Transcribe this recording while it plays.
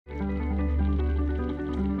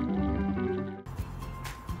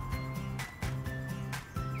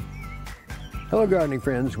Hello gardening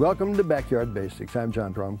friends, welcome to Backyard Basics. I'm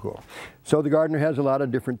John Dromgoole. So the gardener has a lot of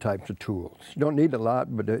different types of tools. You don't need a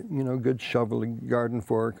lot, but a good shovel, a garden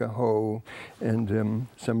fork, a hoe, and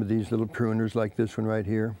some of these little pruners like this one right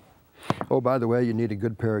here. Oh, by the way, you need a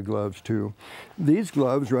good pair of gloves too. These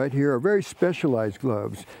gloves right here are very specialized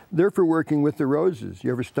gloves. They're for working with the roses.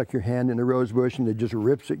 You ever stuck your hand in a rose bush and it just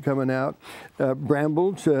rips it coming out?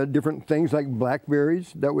 Brambles, different things like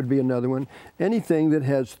blackberries, that would be another one. Anything that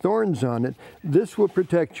has thorns on it, this will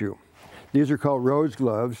protect you. These are called rose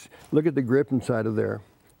gloves. Look at the grip inside of there.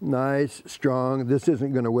 Nice, strong, this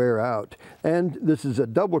isn't going to wear out. And this is a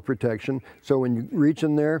double protection, so when you reach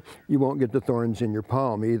in there, you won't get the thorns in your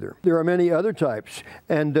palm either. There are many other types,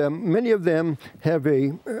 and many of them have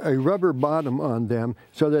a rubber bottom on them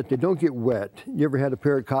so that they don't get wet. You ever had a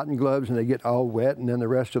pair of cotton gloves and they get all wet, and then the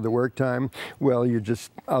rest of the work time, well, you're just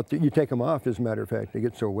out there, you take them off, as a matter of fact, they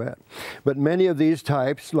get so wet. But many of these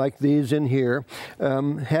types, like these in here,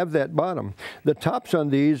 have that bottom. The tops on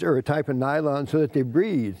these are a type of nylon so that they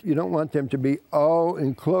breathe. You don't want them to be all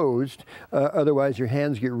enclosed, otherwise your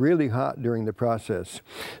hands get really hot during the process.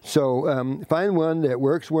 So find one that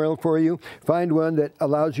works well for you. Find one that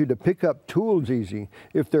allows you to pick up tools easy.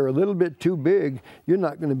 If they're a little bit too big, you're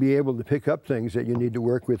not going to be able to pick up things that you need to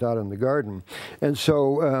work with out in the garden. And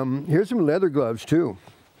so here's some leather gloves too.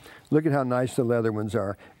 Look at how nice the leather ones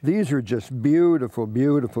are. These are just beautiful,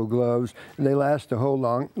 beautiful gloves, and they last a whole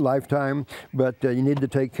long lifetime, but you need to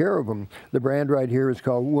take care of them. The brand right here is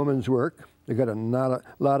called Woman's Work. They've got a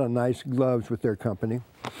lot of nice gloves with their company,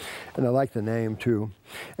 and I like the name too.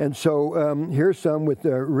 And so here's some with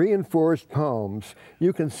reinforced palms.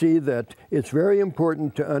 You can see that it's very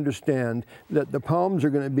important to understand that the palms are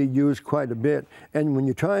going to be used quite a bit, and when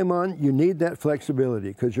you try them on, you need that flexibility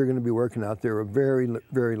because you're going to be working out there a very,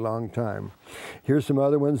 very long time. Here's some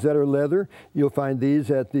other ones that are leather. You'll find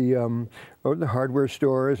these at the hardware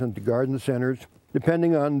stores and the garden centers.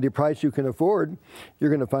 Depending on the price you can afford, you're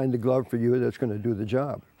going to find the glove for you that's going to do the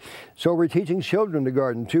job. So we're teaching children to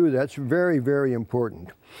garden too. That's very, very important.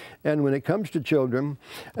 And when it comes to children,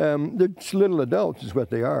 they're just little adults is what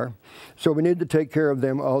they are. So we need to take care of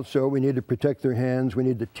them also. We need to protect their hands. We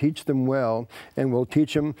need to teach them well, and we'll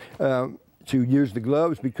teach them to use the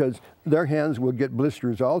gloves because their hands will get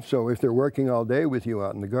blisters also if they're working all day with you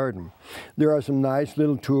out in the garden. There are some nice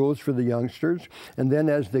little tools for the youngsters, and then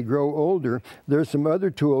as they grow older, there's some other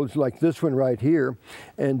tools like this one right here,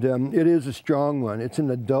 and it is a strong one. It's an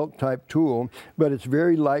adult type tool, but it's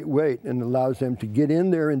very lightweight and allows them to get in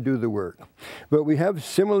there and do the work. But we have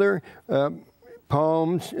similar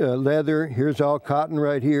palms, leather. Here's all cotton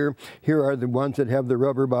right here. Here are the ones that have the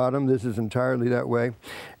rubber bottom. This is entirely that way.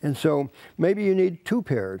 And so maybe you need two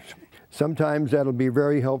pairs. Sometimes that'll be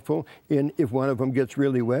very helpful if one of them gets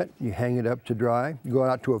really wet, you hang it up to dry. You go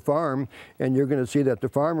out to a farm and you're going to see that the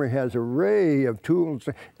farmer has an array of tools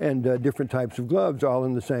and different types of gloves all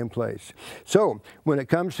in the same place. So when it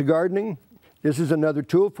comes to gardening, this is another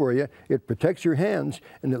tool for you. It protects your hands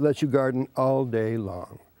and it lets you garden all day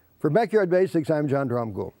long. For Backyard Basics, I'm John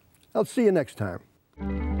Dromgoole. I'll see you next time.